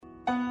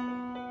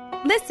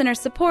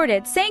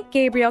listener-supported St.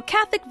 Gabriel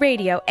Catholic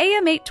Radio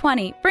AM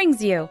 820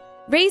 brings you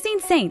Raising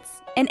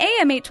Saints, an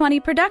AM 820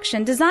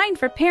 production designed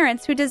for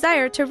parents who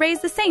desire to raise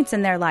the saints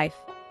in their life.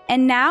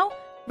 And now,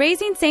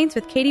 Raising Saints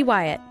with Katie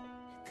Wyatt.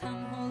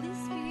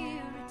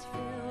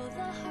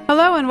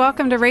 Hello and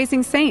welcome to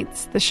Raising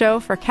Saints, the show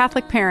for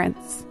Catholic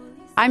parents.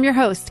 I'm your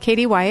host,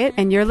 Katie Wyatt,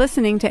 and you're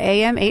listening to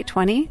AM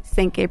 820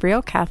 St.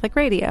 Gabriel Catholic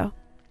Radio.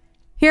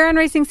 Here on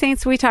Raising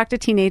Saints, we talk to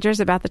teenagers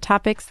about the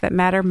topics that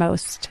matter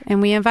most,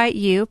 and we invite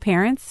you,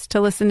 parents, to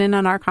listen in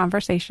on our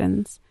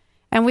conversations.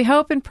 And we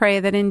hope and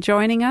pray that in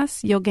joining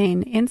us, you'll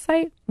gain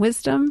insight,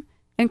 wisdom,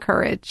 and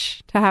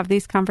courage to have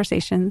these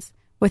conversations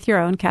with your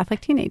own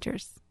Catholic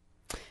teenagers.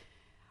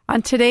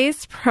 On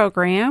today's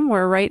program,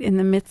 we're right in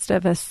the midst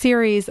of a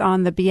series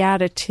on the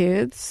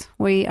Beatitudes.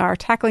 We are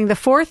tackling the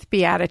fourth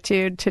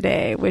Beatitude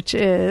today, which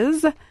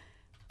is,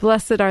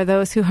 "Blessed are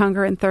those who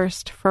hunger and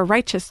thirst for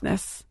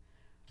righteousness,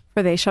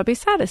 for they shall be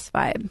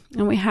satisfied."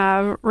 And we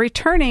have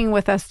returning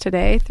with us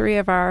today three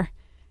of our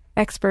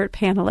expert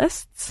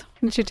panelists. Why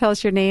don't you tell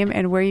us your name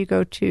and where you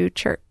go to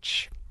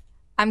church?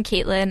 I'm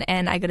Caitlin,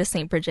 and I go to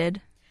St. Bridget.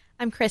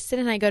 I'm Kristen,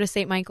 and I go to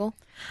St. Michael.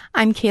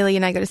 I'm Kaylee,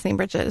 and I go to St.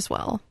 Bridget as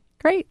well.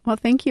 Great. Well,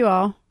 thank you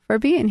all for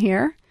being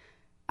here.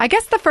 I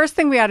guess the first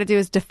thing we ought to do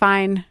is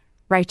define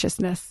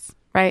righteousness,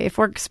 right? If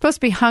we're supposed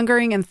to be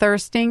hungering and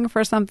thirsting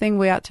for something,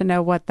 we ought to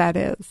know what that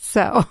is.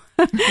 So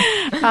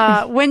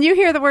when you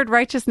hear the word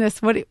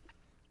righteousness, what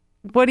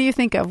do you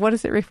think of? What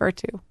does it refer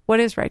to? What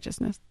is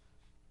righteousness?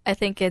 I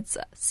think it's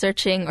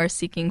searching or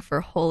seeking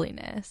for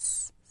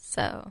holiness.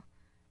 So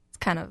it's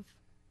kind of...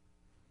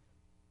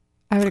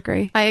 I would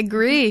agree. I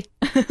agree.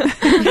 Ding,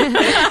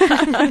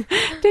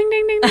 ding,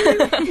 ding,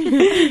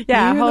 ding.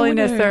 Yeah,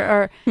 holiness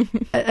or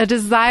a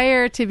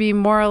desire to be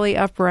morally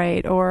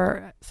upright,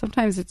 or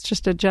sometimes it's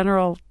just a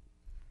general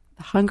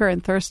hunger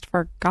and thirst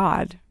for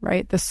God,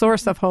 right? The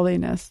source of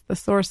holiness, the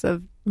source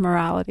of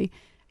morality.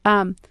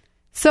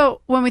 So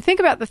when we think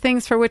about the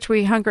things for which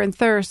we hunger and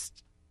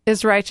thirst,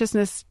 is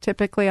righteousness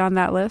typically on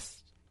that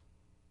list?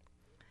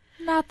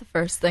 Not the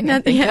first thing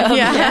I think of.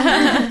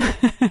 Yeah.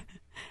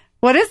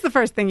 What is the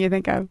first thing you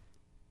think of?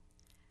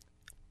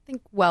 I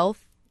think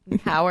wealth,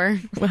 power,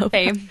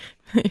 fame,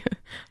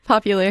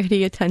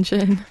 Popularity,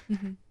 attention.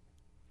 Mm-hmm.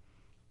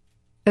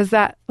 Is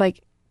that like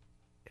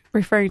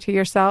referring to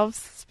yourselves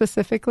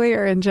specifically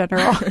or in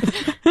general?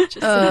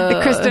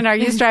 Kristen, are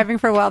you striving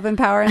for wealth and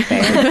power and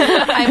fame?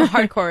 I'm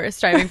hardcore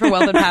striving for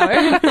wealth and power.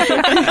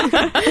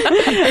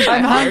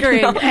 I'm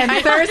hungering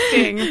and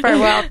thirsting for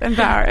wealth and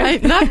power.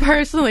 Not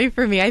personally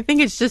for me. I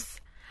think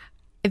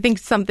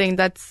something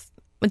that's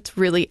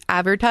really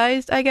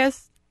advertised, I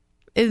guess,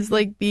 is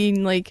like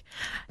being like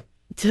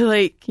to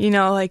like, you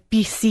know, like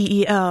be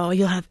CEO,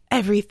 you'll have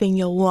everything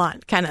you'll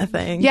want kind of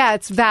thing. Yeah,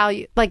 it's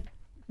value. Like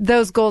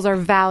those goals are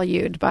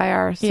valued by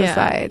our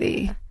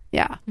society.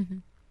 Yeah.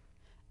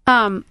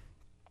 Mm-hmm.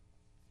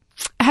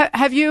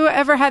 Have you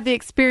ever had the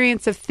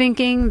experience of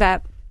thinking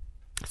that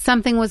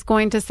something was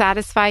going to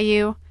satisfy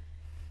you,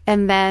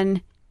 and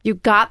then you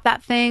got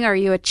that thing, or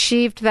you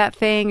achieved that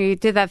thing, or you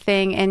did that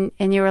thing,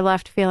 and you were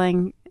left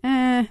feeling,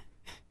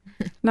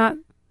 not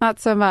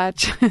so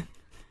much.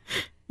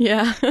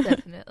 Yeah.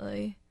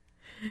 Definitely.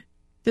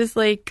 Just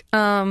like,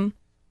 I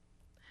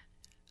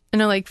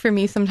know, like for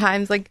me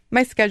sometimes, like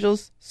my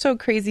schedule's so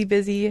crazy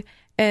busy,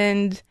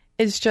 and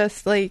it's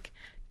just like,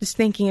 just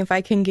thinking if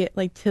I can get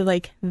like to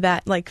like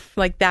that, like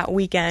that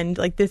weekend,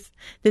 like this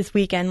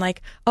weekend,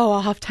 like, oh,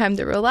 I'll have time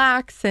to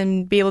relax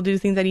and be able to do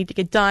things I need to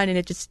get done, and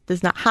it just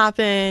does not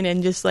happen.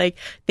 And just like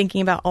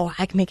thinking about, oh,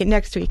 I can make it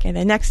next week, and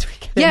then next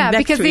week. And then yeah,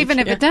 next because week. even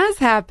if it does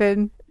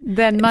happen,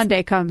 then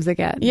Monday comes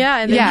again. Yeah,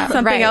 and then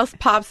something else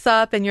pops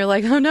up, and you're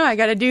like, oh no, I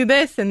got to do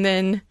this, and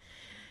then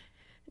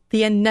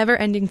the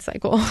never-ending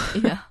cycle.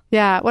 Yeah.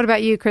 Yeah. What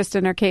about you,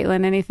 Kristen or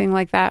Caitlin? Anything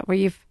like that where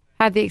you've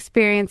had the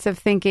experience of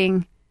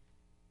thinking,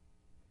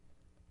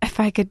 if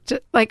I could,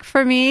 like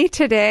for me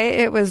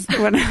today, it was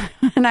when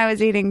I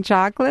was eating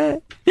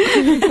chocolate,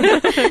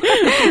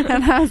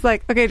 and I was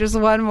like, okay, just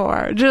one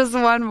more, and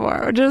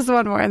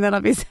then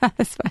I'll be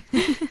satisfied.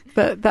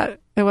 But that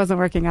it wasn't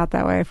working out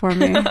that way for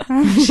me.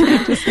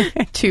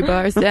 2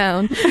 bars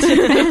down.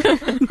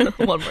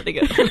 One more to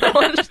go. I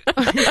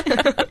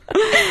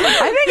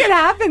think it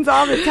happens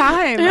all the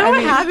time. You know,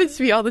 it happens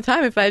to me all the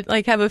time. If I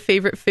like have a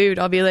favorite food,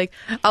 I'll be like,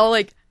 I'll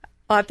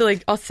have to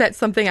like, I'll set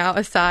something out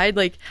aside.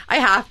 Like I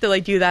have to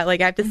like do that.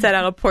 Like I have to set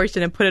out a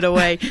portion and put it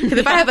away. Because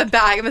if I have a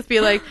bag, I must be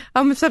like,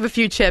 I must have a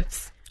few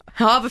chips.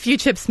 I'll have a few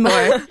chips more.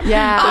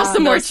 Yeah. I'll have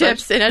some more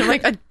chips. And then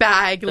like a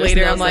bag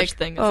later, I'm like,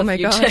 oh my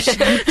gosh.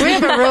 We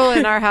have a rule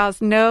in our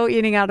house, no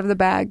eating out of the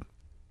bag.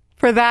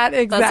 For that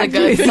exact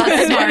reason.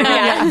 That's smart.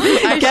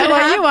 Yeah. Get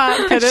what you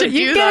want.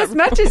 You get as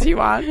much as you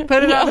want.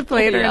 Put it on a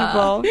plate or in a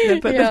bowl.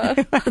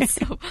 That's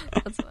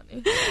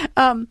funny.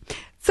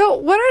 So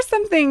what are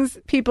some things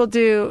people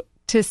do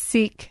to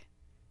seek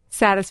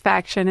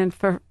satisfaction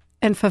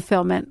and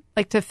fulfillment,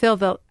 like to fill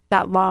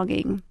that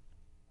longing?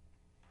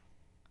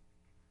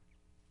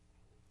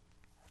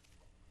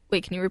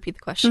 Wait, can you repeat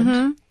the question?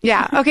 Mm-hmm.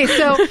 Yeah. Okay.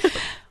 So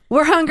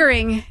we're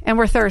hungering and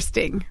we're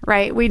thirsting,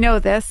 right? We know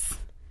this.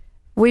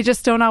 We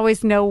just don't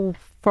always know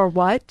for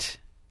what.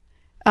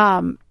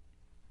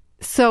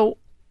 So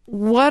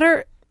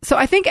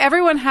I think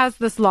everyone has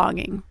this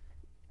longing.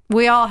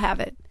 We all have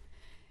it.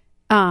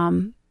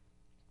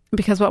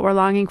 Because what we're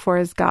longing for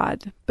is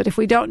God. But if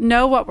we don't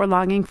know what we're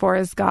longing for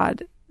is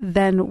God,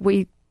 then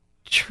we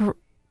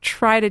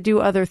try to do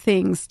other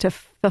things to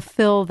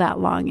fulfill that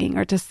longing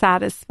or to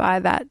satisfy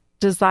that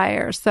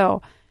desire.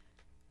 So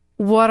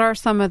what are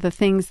some of the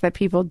things that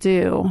people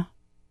do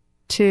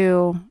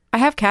I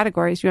have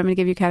categories. You want me to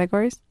give you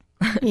categories?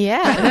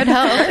 Yeah, that would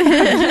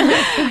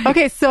help.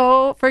 Okay,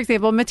 so for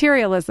example,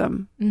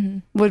 materialism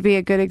would be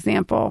a good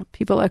example.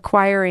 People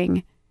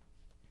acquiring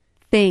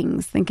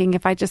things, thinking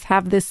if I just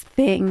have this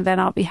thing, then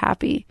I'll be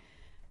happy.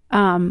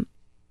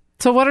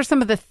 So what are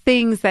some of the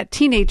things that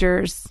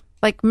teenagers,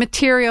 like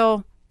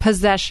material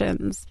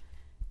possessions,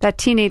 that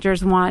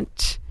teenagers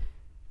want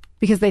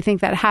because they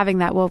think that having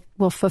that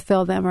will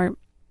fulfill them or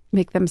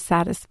make them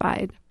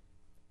satisfied?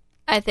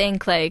 I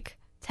think like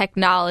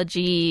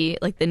technology,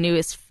 like the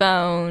newest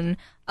phone,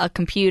 a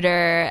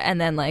computer,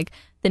 and then like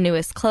the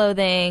newest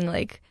clothing,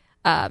 like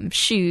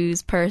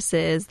shoes,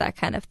 purses, that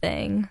kind of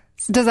thing.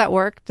 Does that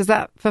work? Does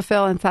that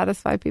fulfill and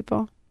satisfy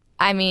people?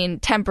 I mean,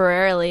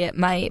 temporarily it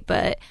might,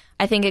 but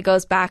I think it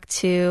goes back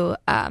to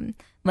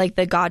like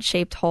the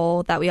God-shaped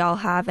hole that we all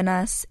have in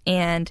us.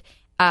 And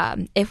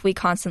if we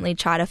constantly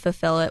try to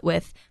fulfill it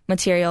with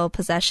material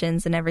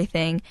possessions and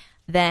everything,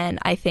 then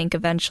I think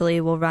eventually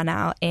we'll run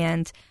out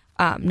and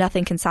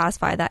nothing can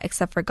satisfy that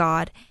except for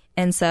God.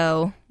 And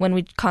so when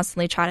we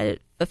constantly try to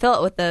fulfill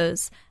it with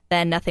those,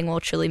 then nothing will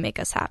truly make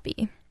us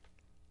happy.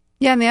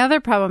 Yeah, and the other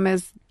problem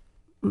is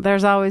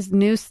there's always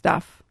new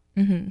stuff.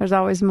 Mm-hmm. There's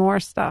always more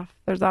stuff.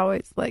 There's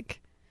always like,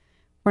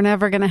 we're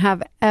never going to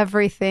have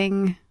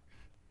everything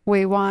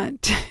we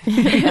want.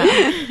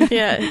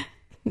 Yeah.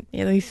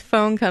 Yeah, these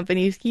phone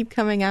companies keep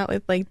coming out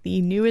with like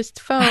the newest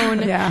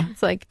phone. Yeah.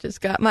 It's like,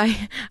 just got my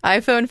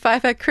iPhone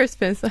 5 at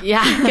Christmas.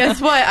 Yeah. Guess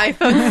what?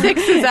 iPhone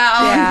 6 is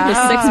out. Yeah.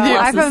 The 6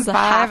 Plus iPhone is 5,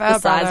 half the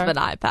size brother. of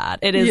an iPad.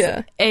 It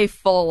is a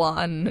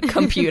full-on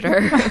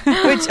computer.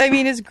 Which, I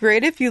mean, is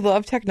great if you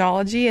love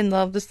technology and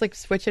love just like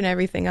switching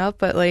everything up.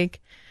 But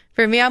like,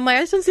 for me, I'm like, I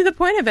just don't see the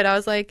point of it. I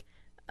was like,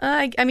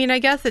 I mean, I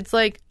guess it's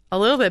like a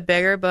little bit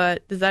bigger,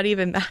 but does that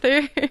even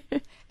matter?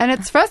 And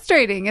it's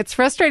frustrating. It's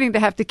frustrating to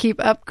have to keep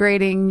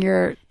upgrading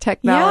your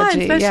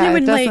technology. Yeah, especially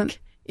when it doesn't- like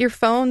your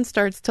phone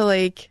starts to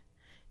like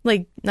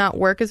not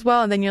work as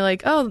well, and then you're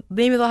like, oh,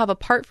 maybe they'll have a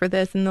part for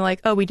this, and they're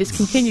like, oh, we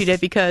discontinued it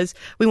because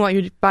we want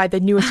you to buy the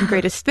newest and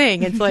greatest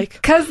thing. It's like,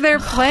 because they're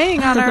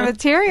playing on our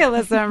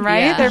materialism, right?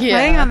 Yeah. They're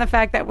playing on the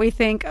fact that we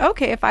think,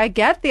 okay, if I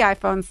get the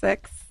iPhone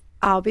 6,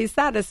 I'll be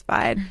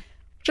satisfied.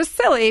 Just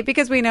silly,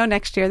 because we know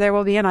next year there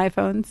will be an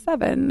iPhone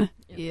 7.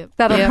 Yep.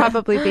 That'll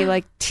probably be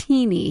like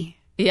teeny.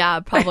 Yeah,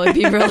 probably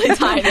be really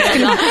tiny.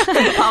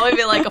 It'll probably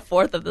be like a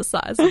fourth of the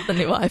size of the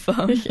new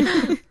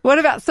iPhone. What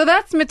about, so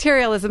that's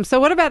materialism. So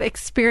what about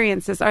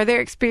experiences? Are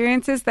there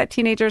experiences that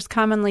teenagers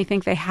commonly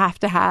think they have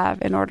to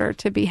have in order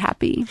to be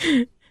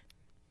happy?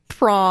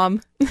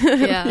 prom.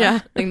 Yeah.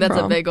 I think that's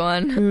prom. a big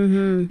one.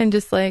 Mm-hmm. And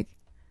just like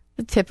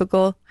the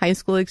typical high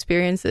school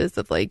experiences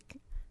of like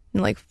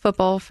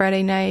football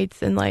Friday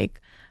nights and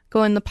like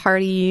going to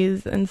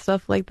parties and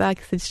stuff like that,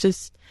 because it's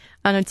just,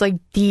 and it's like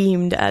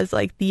deemed as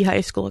like the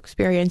high school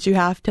experience. You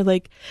have to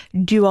like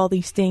do all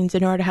these things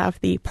in order to have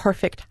the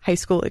perfect high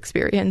school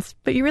experience,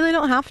 but you really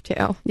don't have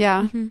to.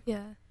 Yeah. Mm-hmm.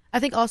 Yeah. I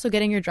think also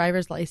getting your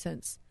driver's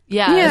license.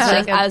 Yeah,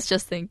 Yeah. I was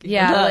just thinking.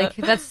 Yeah, that.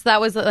 like that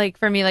was like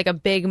for me like a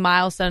big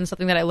milestone,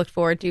 something that I looked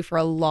forward to for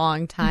a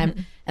long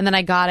time. And then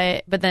I got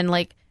it, but then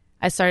like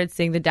I started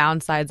seeing the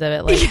downsides of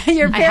it. Like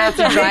Your I have parents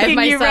to are drive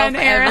making you myself run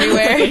errands.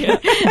 everywhere.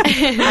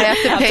 I have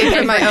to pay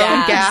for my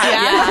own gas.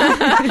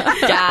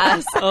 Yeah.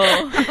 Gas.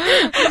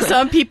 Oh.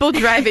 Some people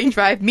driving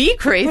drive me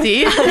crazy.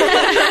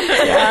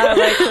 Yeah,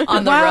 like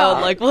on the Wow.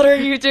 road, like, what are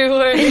you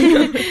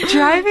doing?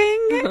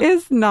 Driving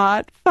is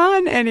not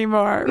fun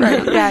anymore,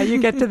 right? Yeah, you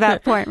get to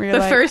that point where you're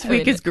The like, first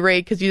week is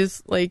great because you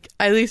just like,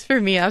 at least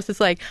for me, I was just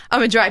like, I'm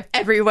gonna drive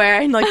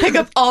everywhere and like pick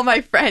up all my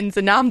friends,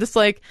 and now I'm just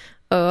like,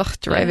 ugh,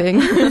 driving.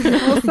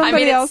 will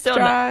somebody it's else still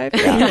drive?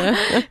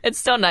 Yeah. It's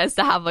still nice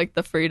to have like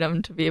the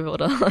freedom to be able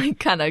to like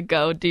kind of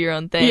go do your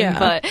own thing, Yeah.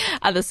 but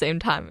at the same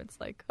time, it's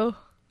like, oh.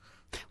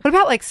 What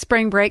about like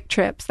spring break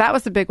trips? That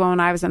was a big one when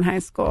I was in high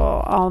school.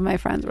 All of my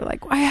friends were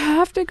like, I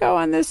have to go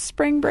on this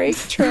spring break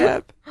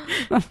trip.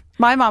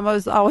 My mom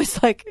was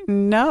always like,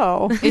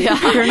 no,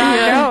 Yeah. you're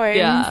not going.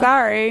 Yeah.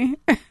 Sorry.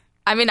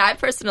 I mean, I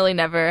personally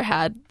never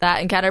had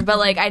that encounter, but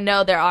like I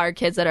know there are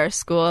kids at our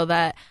school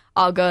that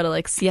all go to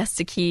like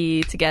Siesta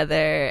Key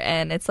together,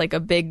 and it's like a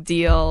big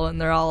deal, and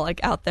they're all like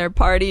out there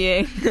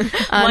partying.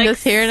 I'm like,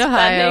 just here in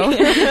Ohio.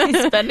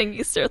 spending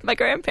Easter with my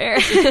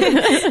grandparents.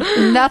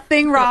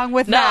 Nothing wrong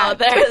with No, that.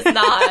 there's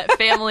not.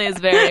 Family is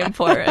very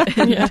important.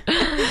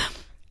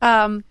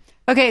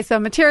 Okay, so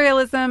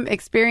materialism,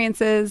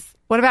 experiences.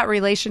 What about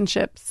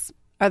relationships?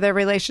 Are there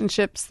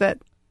relationships that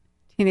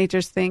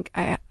teenagers think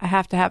I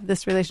have to have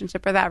this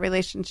relationship or that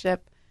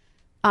relationship?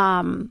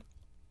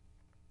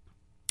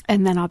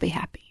 and then I'll be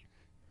happy.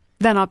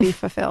 Then I'll be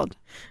fulfilled.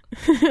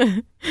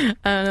 I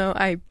don't know.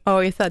 I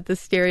always had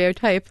this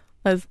stereotype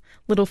as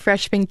little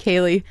freshman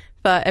Kaylee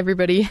thought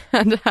everybody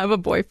had to have a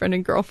boyfriend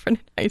and girlfriend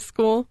in high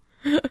school.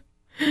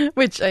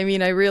 Which, I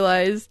mean, I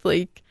realized,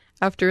 like,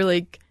 after,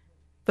 like,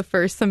 the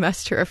first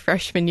semester of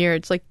freshman year,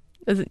 it's like,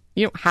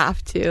 you don't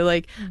have to.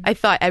 Like, I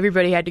thought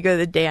everybody had to go to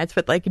the dance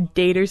with, like, a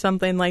date or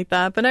something like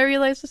that. But I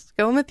realized just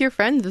going with your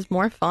friends is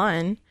more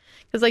fun.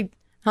 Because, like,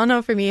 I don't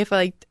know, for me, if I,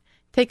 like,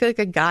 take, like,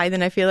 a guy,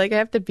 then I feel like I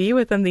have to be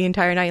with them the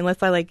entire night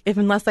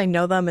unless I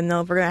know them and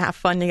know if we're going to have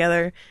fun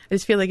together. I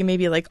just feel like it may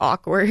be, like,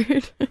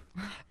 awkward.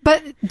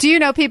 But do you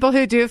know people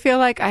who do feel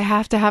like I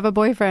have to have a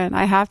boyfriend,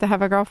 I have to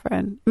have a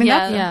girlfriend? I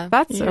mean,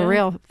 that's a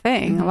real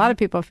thing. A lot of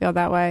people feel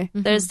that way.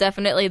 There's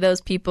definitely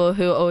those people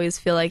who always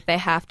feel like they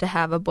have to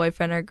have a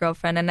boyfriend or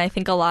girlfriend, and I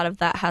think a lot of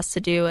that has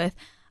to do with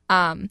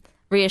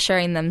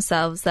reassuring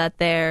themselves that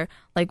they're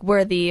like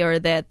worthy or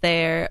that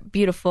they're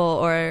beautiful,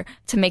 or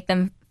to make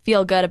them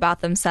feel good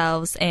about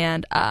themselves.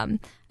 And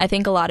I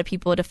think a lot of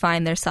people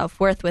define their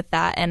self-worth with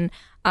that, and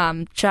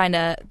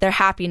their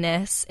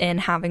happiness in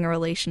having a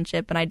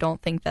relationship, and I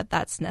don't think that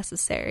that's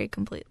necessary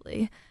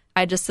completely.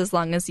 As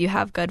long as you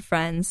have good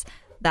friends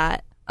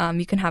that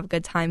you can have a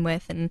good time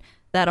with, and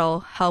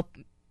that'll help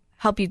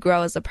you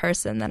grow as a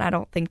person, then I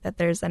don't think that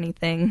there's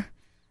anything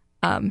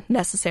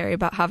necessary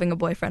about having a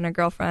boyfriend or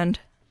girlfriend.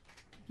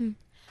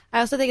 I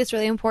also think it's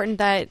really important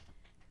that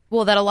a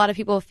lot of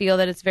people feel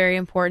that it's very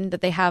important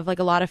that they have like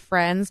a lot of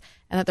friends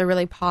and that they're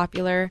really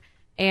popular,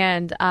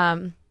 and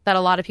that a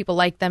lot of people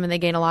like them and they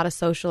gain a lot of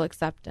social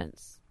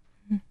acceptance.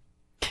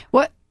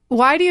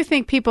 Why do you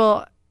think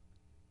people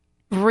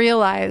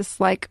realize,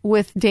 like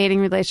with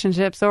dating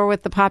relationships or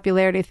with the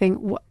popularity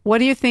thing, what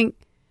do you think?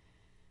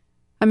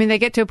 I mean, they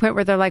get to a point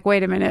where they're like,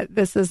 wait a minute,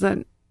 this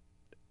isn't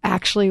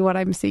actually what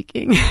I'm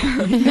seeking.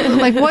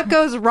 Like, what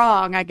goes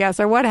wrong, I guess,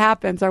 or what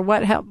happens, or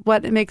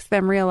what makes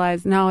them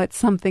realize, no, it's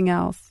something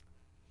else?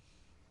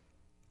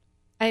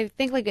 I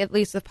think, like, at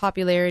least with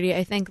popularity,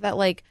 I think that,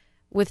 like,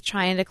 with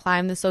trying to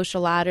climb the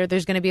social ladder,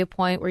 there's going to be a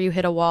point where you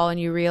hit a wall and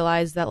you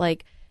realize that,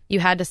 like, you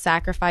had to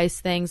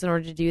sacrifice things in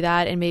order to do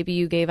that. And maybe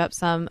you gave up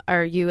some,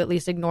 or you at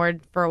least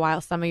ignored for a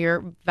while some of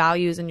your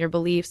values and your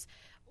beliefs,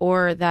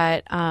 or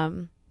that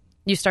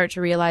you start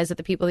to realize that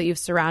the people that you've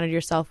surrounded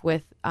yourself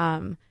with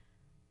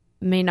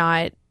may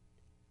not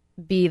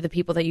be the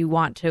people that you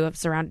want to have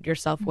surrounded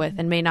yourself with,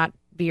 and may not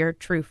be your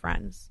true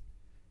friends.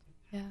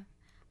 Yeah.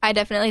 I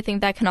definitely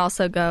think that can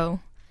also go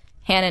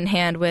hand in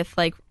hand with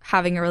like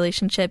having a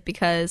relationship,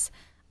 because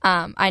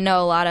I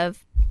know a lot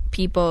of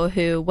people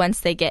who,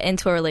 once they get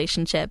into a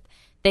relationship,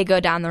 they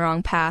go down the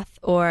wrong path,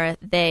 or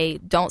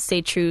they don't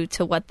stay true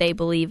to what they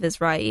believe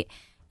is right,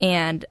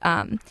 and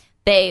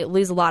they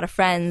lose a lot of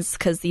friends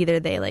because either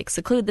they like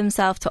seclude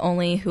themselves to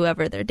only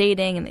whoever they're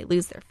dating and they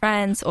lose their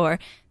friends, or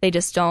they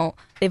just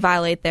they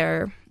violate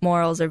their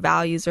morals or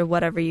values, or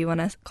whatever you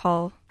want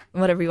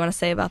to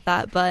say about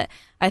that. But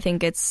I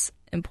think it's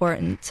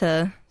important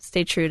to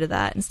stay true to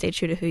that and stay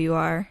true to who you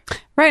are.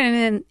 Right. And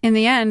then in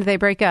the end, they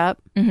break up,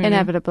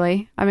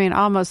 inevitably. I mean,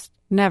 almost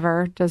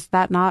never does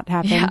that not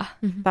happen. Yeah.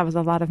 That was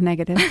a lot of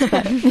negatives.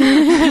 But and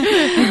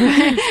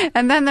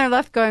then they're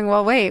left going,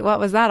 well, wait, what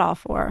was that all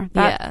for?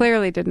 That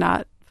clearly did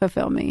not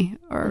fulfill me.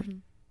 Or,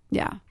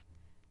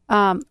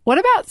 what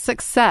about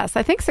success?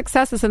 I think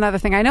success is another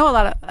thing. I know a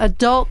lot of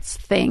adults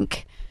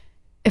think,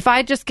 if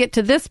I just get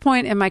to this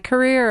point in my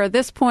career or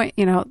this point,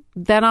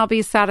 then I'll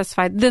be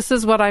satisfied. This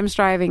is what I'm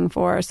striving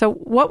for. So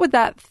what would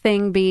that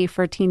thing be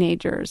for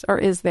teenagers? Or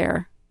is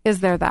there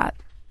that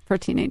for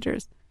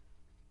teenagers?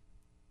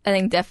 I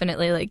think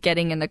definitely like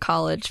getting into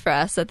college for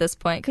us at this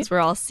point, because we're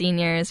all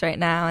seniors right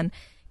now, and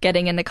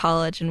getting into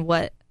college and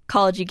what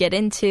college you get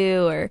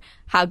into, or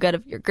how good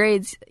of your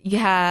grades you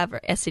have,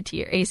 or SAT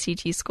or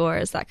ACT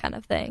scores, that kind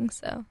of thing.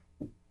 So,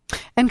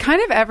 and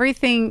kind of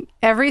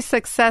every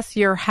success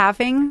you're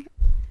having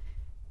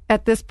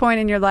at this point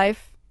in your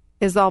life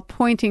is all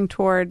pointing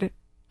toward,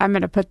 I'm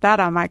going to put that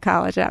on my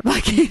college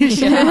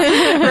application,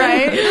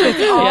 right?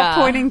 It's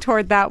all pointing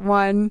toward that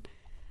one.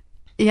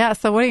 Yeah.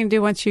 So what are you going to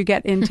do once you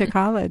get into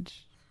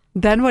college?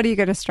 Then what are you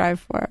going to strive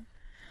for?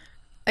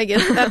 I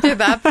guess after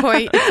that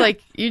point, it's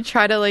like you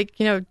try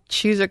to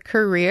choose a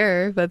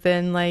career, but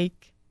then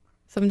like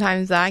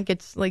sometimes that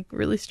gets like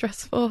really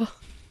stressful.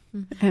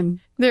 And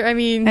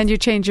you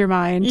change your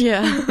mind.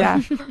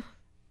 Yeah.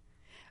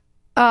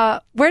 Yeah.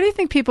 Where do you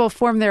think people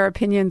form their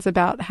opinions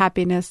about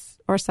happiness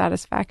or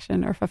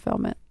satisfaction or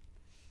fulfillment?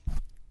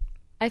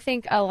 I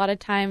think a lot of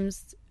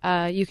times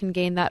you can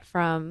gain that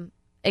from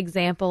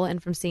example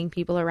and from seeing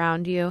people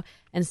around you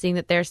and seeing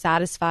that they're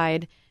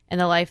satisfied in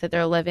the life that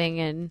they're living.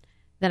 And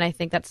then I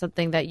think that's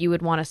something that you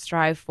would want to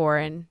strive for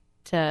and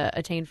to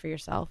attain for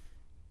yourself.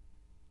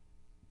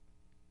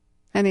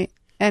 Any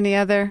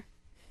other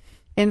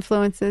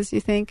influences you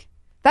think?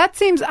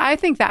 I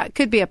think that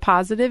could be a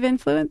positive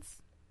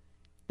influence.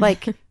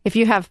 Like if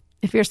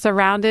you're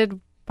surrounded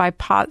by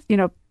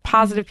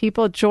positive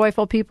people,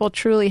 joyful people,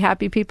 truly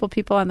happy people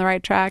on the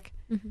right track.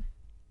 Mm-hmm.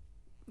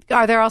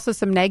 Are there also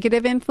some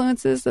negative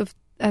influences of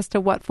as to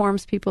what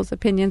forms people's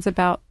opinions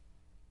about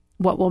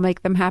what will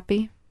make them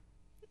happy?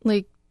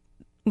 Like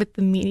with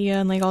the media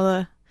and like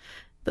all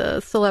the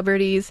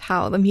celebrities,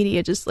 how the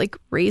media just like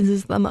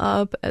raises them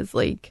up as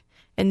like,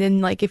 and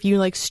then like if you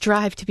like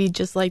strive to be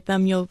just like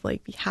them, you'll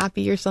like be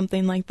happy or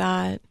something like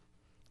that.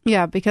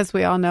 Yeah, because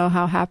we all know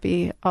how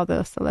happy all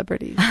those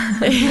celebrities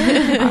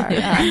are.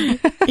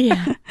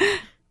 Yeah.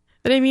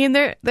 But I mean,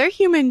 they're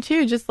human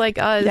too, just like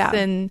us. Yeah.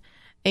 And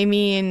I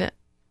mean,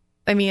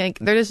 like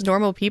they're just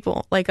normal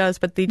people like us,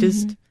 but they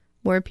just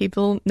more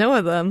people know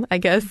of them, I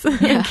guess.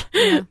 Yeah.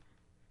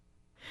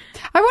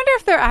 I wonder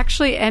if they're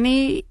actually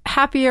any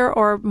happier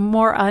or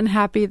more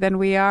unhappy than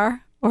we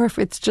are, or if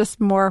it's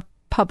just more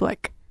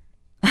public.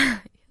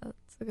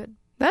 That's a good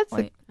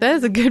That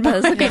is a good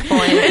point. That's a good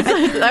point.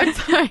 I'm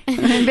sorry.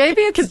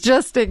 Maybe it's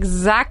just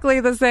exactly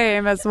the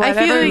same as what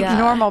every like-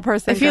 normal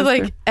person I feel goes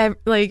like through.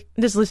 like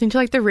just listening to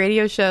like the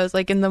radio shows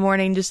like in the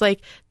morning, just like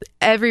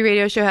every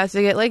radio show has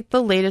to get like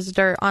the latest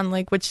dirt on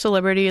like which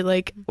celebrity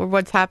like or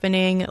what's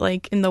happening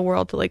like in the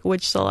world to like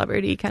which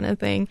celebrity kind of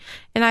thing.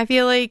 And I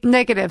feel like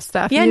Negative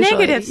stuff. yeah, usually.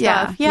 negative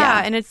stuff.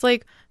 Yeah. And it's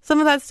like some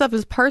of that stuff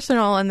is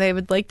personal and they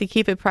would like to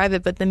keep it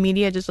private, but the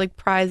media just like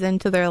pries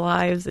into their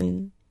lives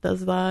and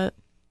does that.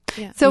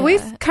 So we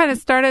kind of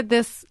started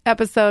this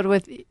episode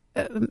with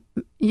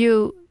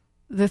you,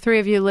 the three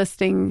of you,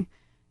 listing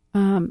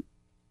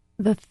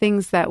the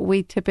things that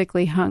we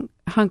typically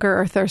hunker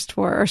or thirst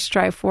for or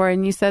strive for.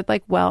 And you said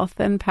like wealth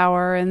and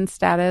power and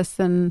status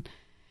and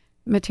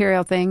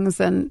material things.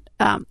 And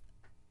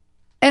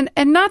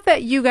not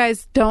that you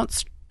guys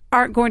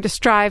aren't going to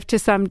strive to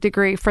some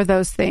degree for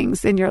those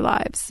things in your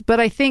lives. But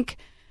I think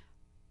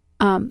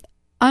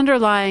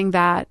underlying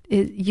that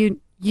is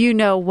you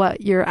know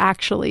what you're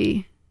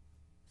actually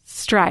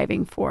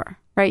striving for,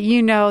 right?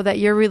 You know that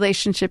your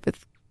relationship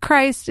with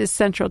Christ is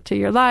central to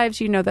your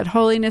lives. You know that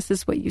holiness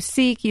is what you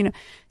seek. You know,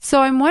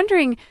 so I'm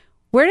wondering,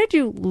 where did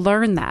you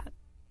learn that?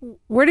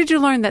 Where did you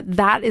learn that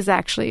that is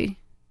actually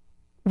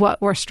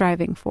what we're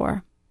striving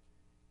for?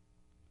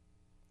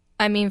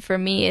 I mean, for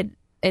me,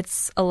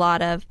 it's a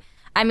lot of,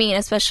 I mean,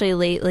 especially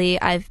lately,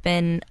 I've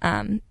been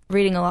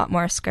reading a lot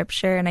more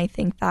scripture, and I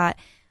think that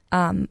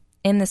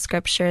in the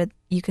scripture,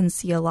 you can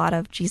see a lot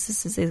of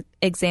Jesus's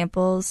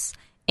examples.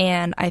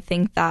 And I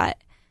think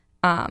that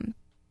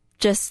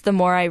just the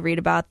more I read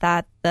about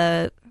that,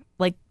 the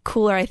like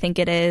cooler I think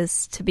it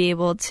is to be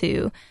able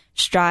to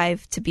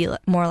strive to be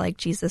more like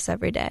Jesus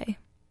every day.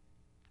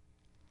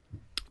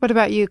 What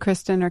about you,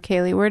 Kristen or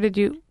Kaylee? Where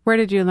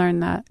did you learn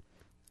that?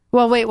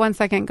 Well, wait 1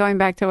 second. Going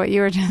back to what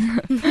you were just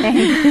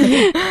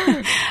saying,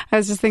 I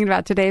was just thinking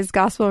about today's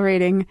gospel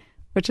reading,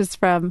 which is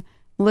from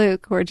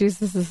Luke, where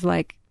Jesus is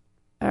like,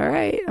 all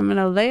right, I'm going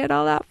to lay it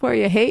all out for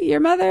you. Hate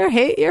your mother,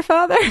 hate your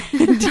father,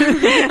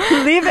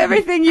 leave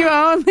everything you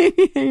own.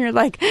 And you're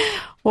like,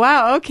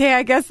 wow, okay,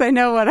 I guess I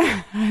know what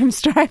I'm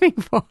striving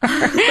for.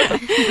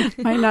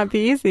 Might not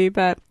be easy,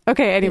 but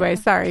okay, anyway,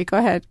 Sorry, go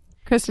ahead.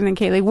 Kristen and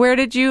Kaylee, where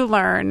did you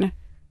learn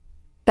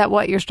that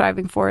what you're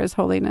striving for is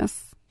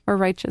holiness or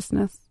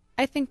righteousness?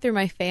 I think through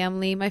my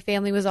family. My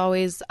family was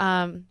always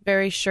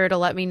very sure to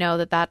let me know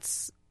that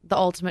that's the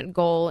ultimate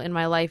goal in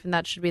my life, and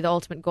that should be the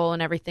ultimate goal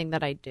in everything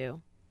that I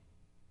do.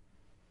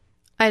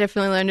 I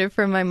definitely learned it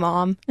from my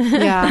mom.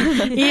 Yeah.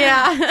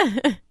 Yeah.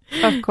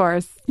 Of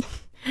course.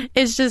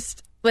 It's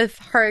just with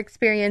her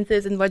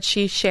experiences and what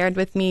she shared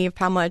with me of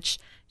how much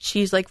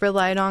she's like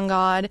relied on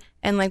God,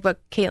 and like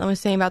what Caitlin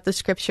was saying about the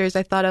scriptures.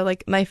 I thought of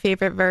like my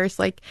favorite verse,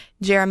 like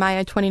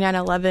Jeremiah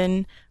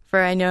 29:11, for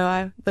I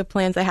know the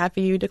plans I have for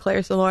you,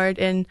 declares the Lord.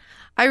 And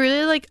I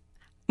really like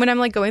when I'm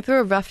like going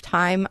through a rough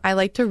time, I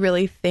like to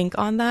really think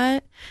on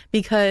that,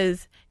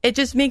 because it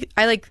just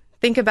I like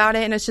think about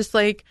it, and it's just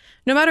like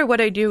no matter what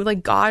I do,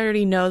 like God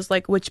already knows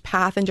like which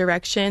path and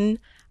direction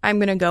I'm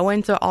going to go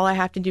in. So all I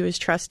have to do is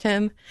trust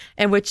him.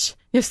 And which,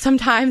 you know,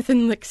 sometimes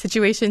in like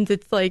situations,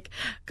 it's like,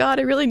 God,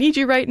 I really need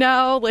you right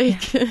now.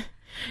 Like,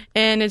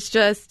 and it's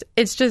just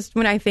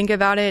when I think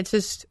about it,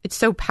 it's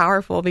so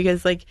powerful,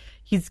 because like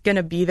he's going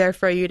to be there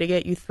for you to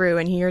get you through,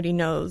 and he already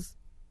knows.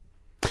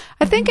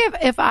 I think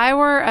if I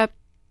were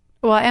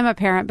I am a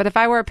parent, but if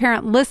I were a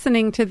parent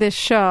listening to this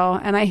show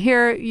and I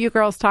hear you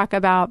girls talk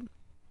about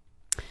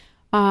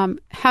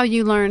how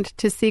you learned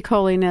to seek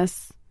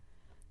holiness,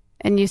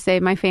 and you say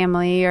my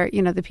family, or,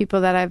 you know, the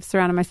people that I've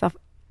surrounded myself,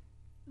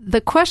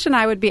 the question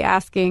I would be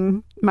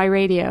asking my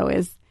radio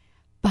is,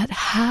 but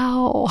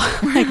how?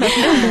 Like,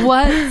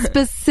 what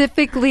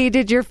specifically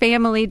did your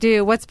family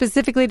do? What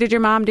specifically did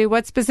your mom do?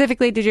 What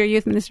specifically did your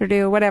youth minister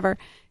do? Whatever,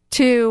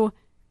 to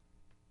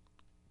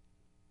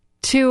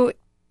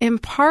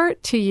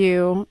impart to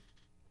you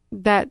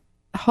that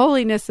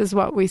holiness is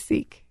what we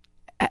seek.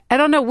 I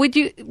don't know. Would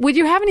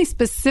you have any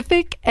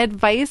specific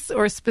advice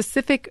or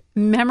specific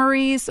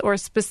memories or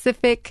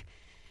specific,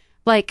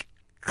 like,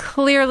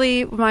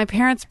 clearly my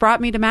parents brought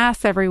me to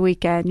mass every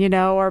weekend, you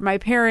know, or my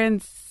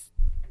parents,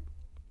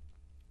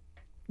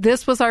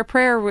 this was our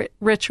prayer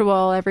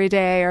ritual every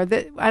day, or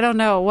I don't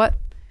know what.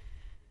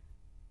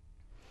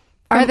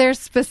 Are there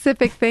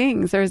specific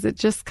things, or is it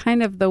just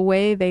kind of the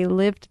way they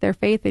lived their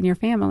faith in your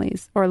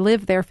families, or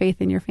live their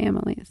faith in your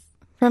families?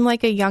 From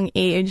like a young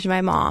age,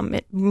 my mom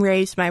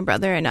raised my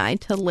brother and I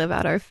to live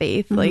out our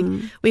faith. Mm-hmm.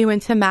 Like, we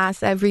went to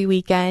mass every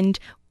weekend.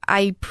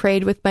 I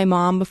prayed with my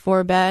mom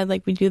before bed.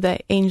 Like, we do the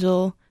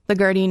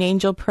guardian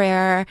angel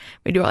prayer.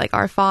 We do like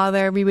Our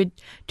Father. We would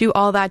do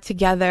all that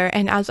together.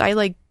 And as I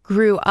like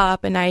grew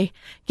up and I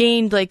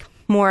gained like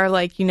more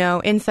like,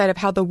 insight of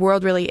how the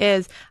world really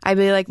is, I'd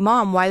be like,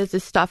 Mom, why does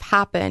this stuff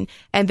happen?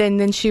 And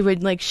then she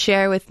would like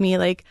share with me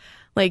like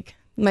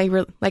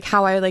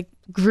how I like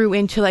grew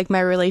into like my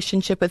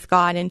relationship with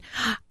God. And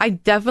I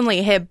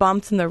definitely hit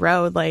bumps in the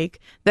road. Like,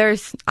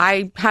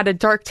 I had a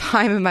dark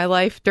time in my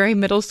life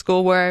during middle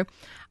school where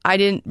I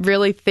didn't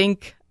really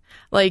think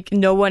like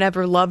no one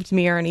ever loved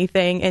me or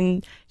anything.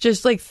 And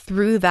just like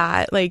through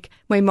that, like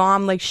my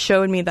mom like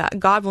showed me that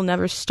God will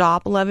never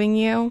stop loving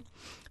you.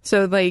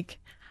 So like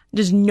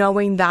just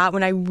knowing that,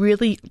 when I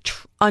really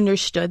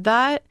understood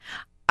that,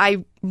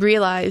 I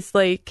realized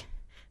like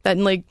that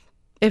like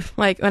if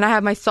like when I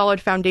have my solid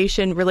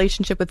foundation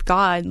relationship with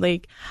God,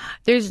 like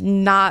there's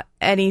not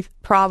any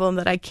problem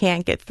that I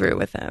can't get through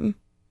with him.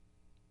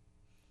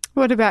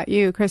 What about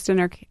you, Kristen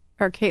or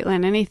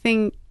Caitlin?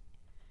 Anything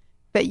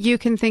that you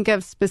can think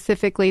of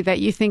specifically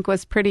that you think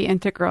was pretty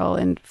integral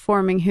in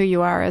forming who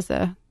you are as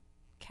a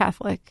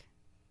Catholic?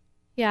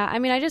 Yeah, I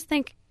mean, I just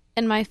think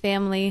in my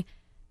family,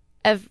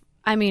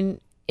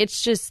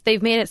 it's just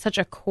they've made it such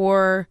a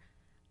core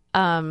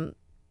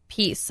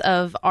piece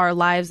of our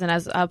lives, and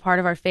as a part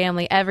of our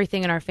family,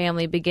 everything in our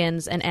family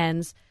begins and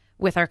ends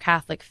with our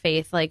Catholic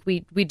faith. Like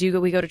we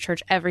go to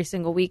church every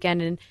single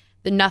weekend, and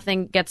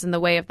nothing gets in the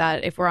way of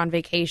that. If we're on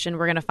vacation,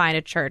 we're going to find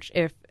a church.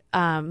 If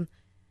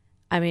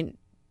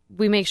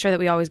we make sure that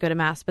we always go to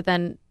mass. But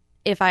then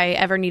if I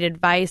ever need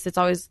advice,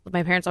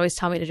 my parents always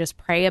tell me to just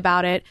pray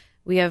about it.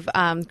 We have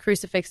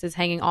crucifixes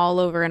hanging all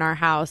over in our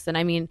house. And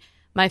I mean,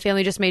 my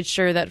family just made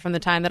sure that from the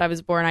time that I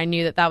was born, I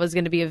knew that was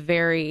going to be a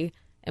very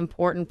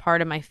important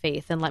part of my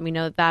faith, and let me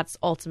know that that's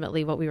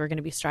ultimately what we were going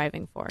to be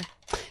striving for.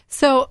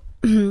 So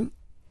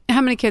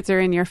how many kids are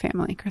in your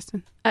family,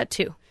 Kristen?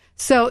 2.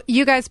 So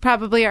you guys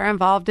probably are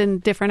involved in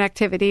different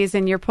activities,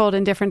 and you're pulled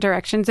in different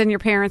directions, and your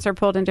parents are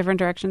pulled in different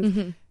directions.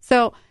 Mm-hmm.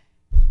 So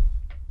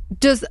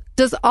does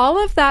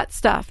all of that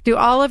stuff, do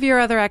all of your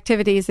other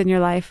activities in your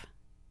life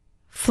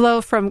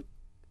flow from,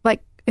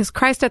 like, is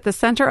Christ at the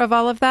center of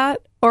all of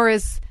that? Or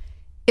is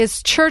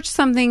church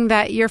something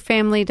that your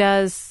family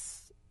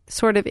does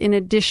sort of in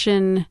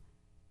addition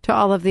to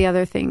all of the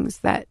other things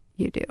that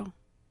you do?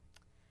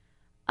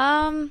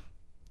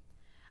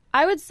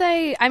 I would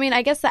say,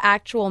 I guess the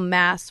actual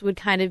mass would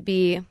kind of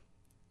be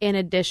in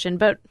addition,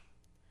 but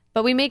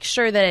we make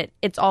sure that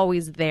it's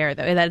always there,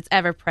 though, that it's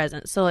ever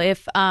present. So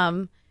if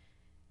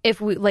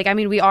we,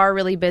 we are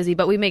really busy,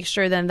 but we make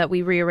sure then that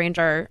we rearrange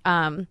our,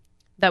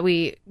 that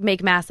we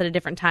make mass at a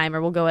different time,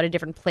 or we'll go at a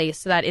different place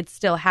so that it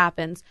still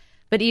happens.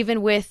 But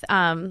even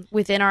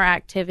within our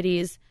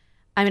activities,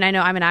 I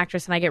know I'm an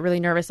actress and I get really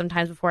nervous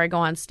sometimes before I go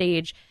on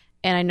stage.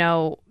 And I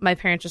know my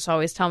parents just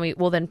always tell me,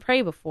 well, then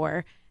pray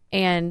before.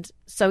 And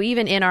so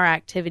even in our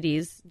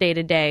activities day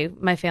to day,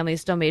 my family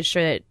still made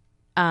sure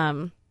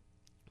that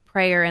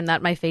prayer and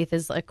that my faith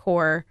is a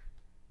core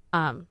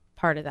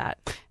part of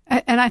that.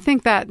 And I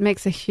think that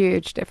makes a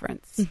huge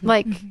difference. Mm-hmm.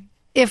 Like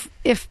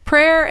if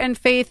prayer and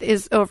faith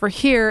is over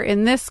here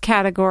in this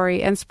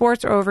category, and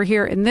sports are over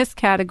here in this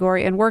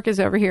category, and work is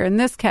over here in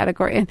this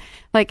category, and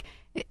like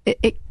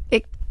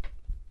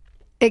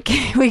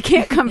we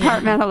can't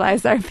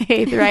compartmentalize our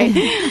faith, right?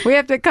 We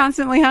have to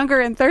constantly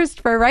hunger and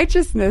thirst for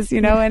righteousness,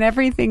 in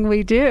everything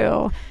we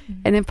do,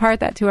 and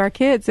impart that to our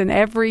kids in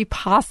every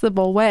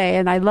possible way.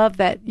 And I love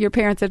that your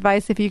parents'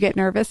 advice, if you get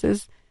nervous,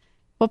 is,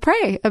 well,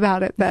 pray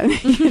about it then.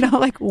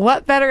 Like,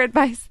 what better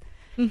advice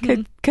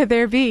could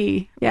there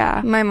be?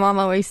 Yeah. My mom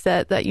always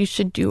said that you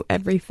should do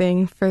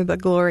everything for the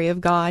glory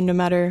of God, no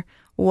matter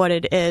what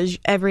it is.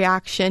 Every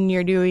action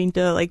you're doing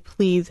to like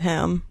please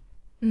him.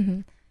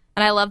 Mm-hmm.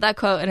 And I love that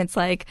quote, and it's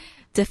like,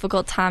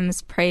 difficult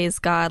times praise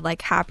God,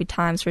 like happy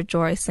times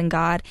rejoice in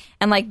God,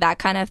 and like that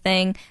kind of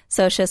thing.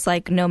 So it's just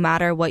like, no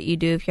matter what you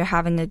do, if you're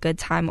having a good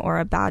time or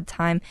a bad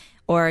time,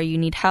 or you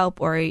need help,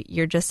 or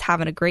you're just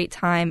having a great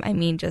time,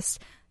 just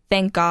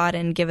thank God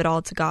and give it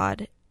all to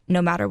God,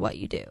 no matter what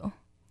you do.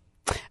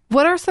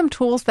 What are some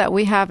tools that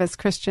we have as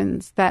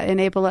Christians that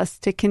enable us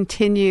to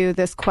continue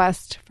this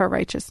quest for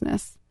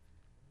righteousness?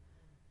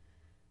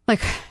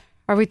 Like,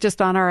 are we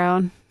just on our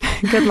own?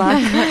 Good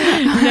luck.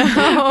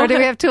 No. Or do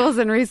we have tools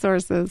and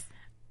resources?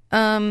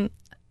 I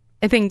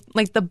think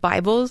like the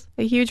Bible's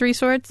a huge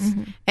resource,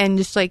 and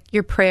just like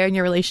your prayer and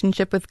your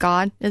relationship with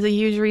God is a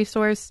huge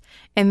resource.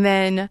 And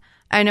then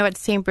I know at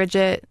St.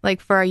 Bridget,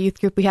 like for our youth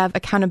group, we have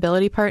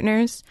accountability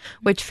partners,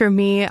 which for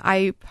me,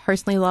 I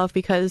personally love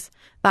because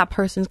that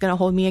person's going to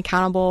hold me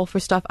accountable for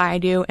stuff I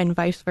do and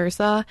vice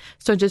versa.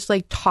 So just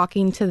like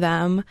talking to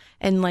them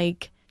and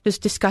like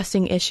just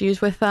discussing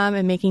issues with them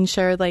and making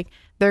sure like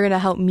they're going to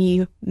help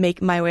me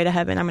make my way to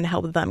heaven. I'm going to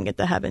help them get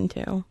to heaven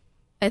too.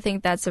 I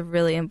think that's a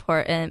really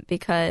important,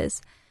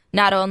 because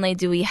not only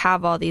do we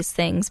have all these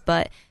things,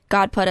 but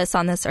God put us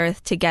on this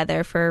earth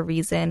together for a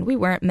reason. We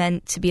weren't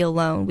meant to be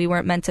alone. We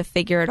weren't meant to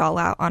figure it all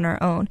out on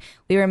our own.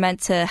 We were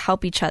meant to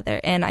help each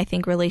other. And I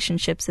think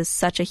relationships is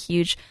such a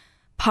huge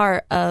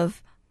part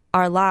of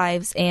our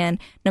lives. And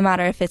no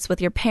matter if it's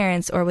with your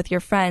parents or with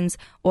your friends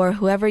or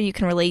whoever you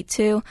can relate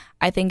to,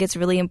 I think it's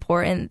really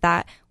important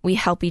that we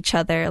help each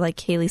other. Like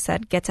Kaylee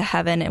said, get to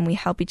heaven, and we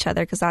help each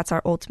other, because that's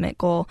our ultimate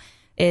goal,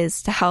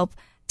 is to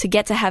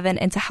get to heaven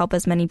and to help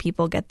as many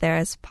people get there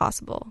as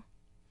possible.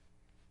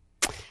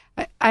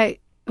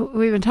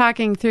 We've been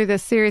talking through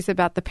this series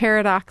about the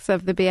paradox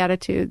of the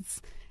Beatitudes.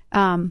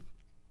 And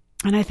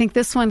I think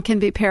this one can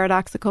be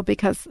paradoxical,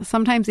 because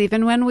sometimes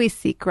even when we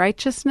seek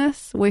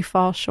righteousness, we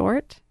fall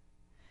short.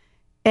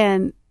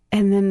 And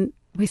then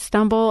we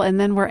stumble, and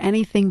then we're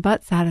anything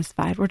but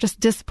satisfied. We're just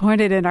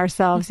disappointed in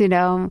ourselves,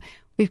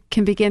 We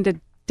can begin to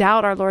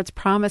doubt our Lord's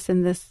promise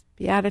in this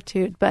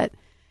beatitude. But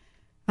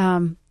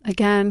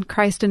again,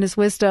 Christ in his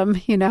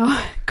wisdom,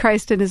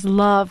 Christ in his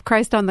love,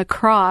 Christ on the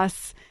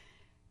cross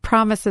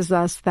promises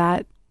us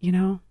that,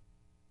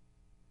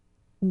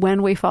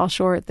 when we fall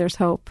short, there's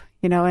hope,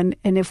 and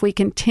if we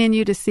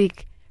continue to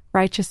seek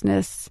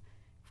righteousness,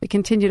 if we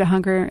continue to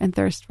hunger and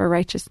thirst for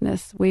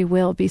righteousness, we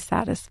will be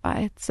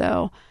satisfied.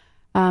 So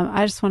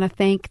I just want to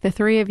thank the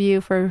three of you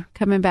for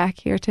coming back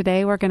here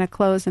today. We're going to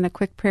close in a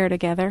quick prayer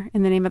together.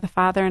 In the name of the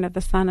Father, and of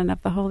the Son, and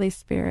of the Holy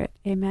Spirit.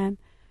 Amen.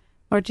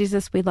 Lord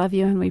Jesus, we love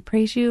you and we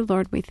praise you.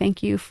 Lord, we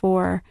thank you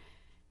for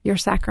your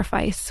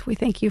sacrifice. We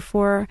thank you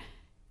for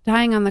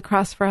dying on the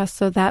cross for us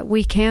so that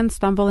we can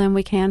stumble and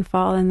we can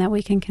fall, and that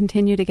we can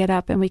continue to get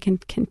up and we can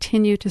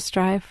continue to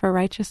strive for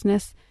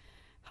righteousness.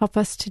 Help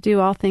us to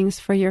do all things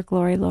for your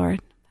glory, Lord.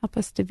 Help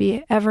us to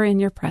be ever in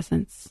your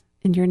presence.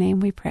 In your name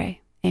we pray.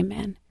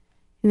 Amen.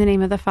 In the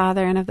name of the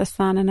Father, and of the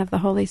Son, and of the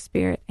Holy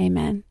Spirit.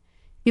 Amen.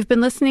 You've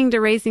been listening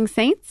to Raising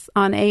Saints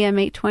on AM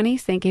 820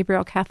 St.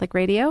 Gabriel Catholic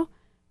Radio.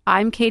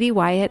 I'm Katie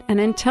Wyatt, and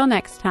until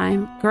next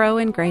time, grow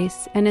in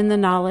grace and in the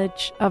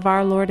knowledge of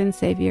our Lord and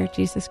Savior,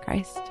 Jesus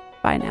Christ.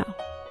 Bye now.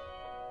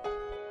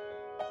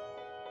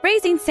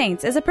 Raising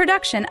Saints is a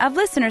production of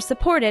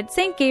listener-supported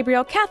St.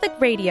 Gabriel Catholic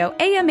Radio,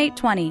 AM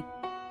 820.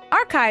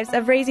 Archives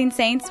of Raising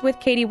Saints with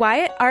Katie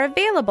Wyatt are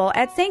available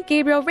at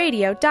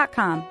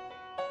stgabrielradio.com.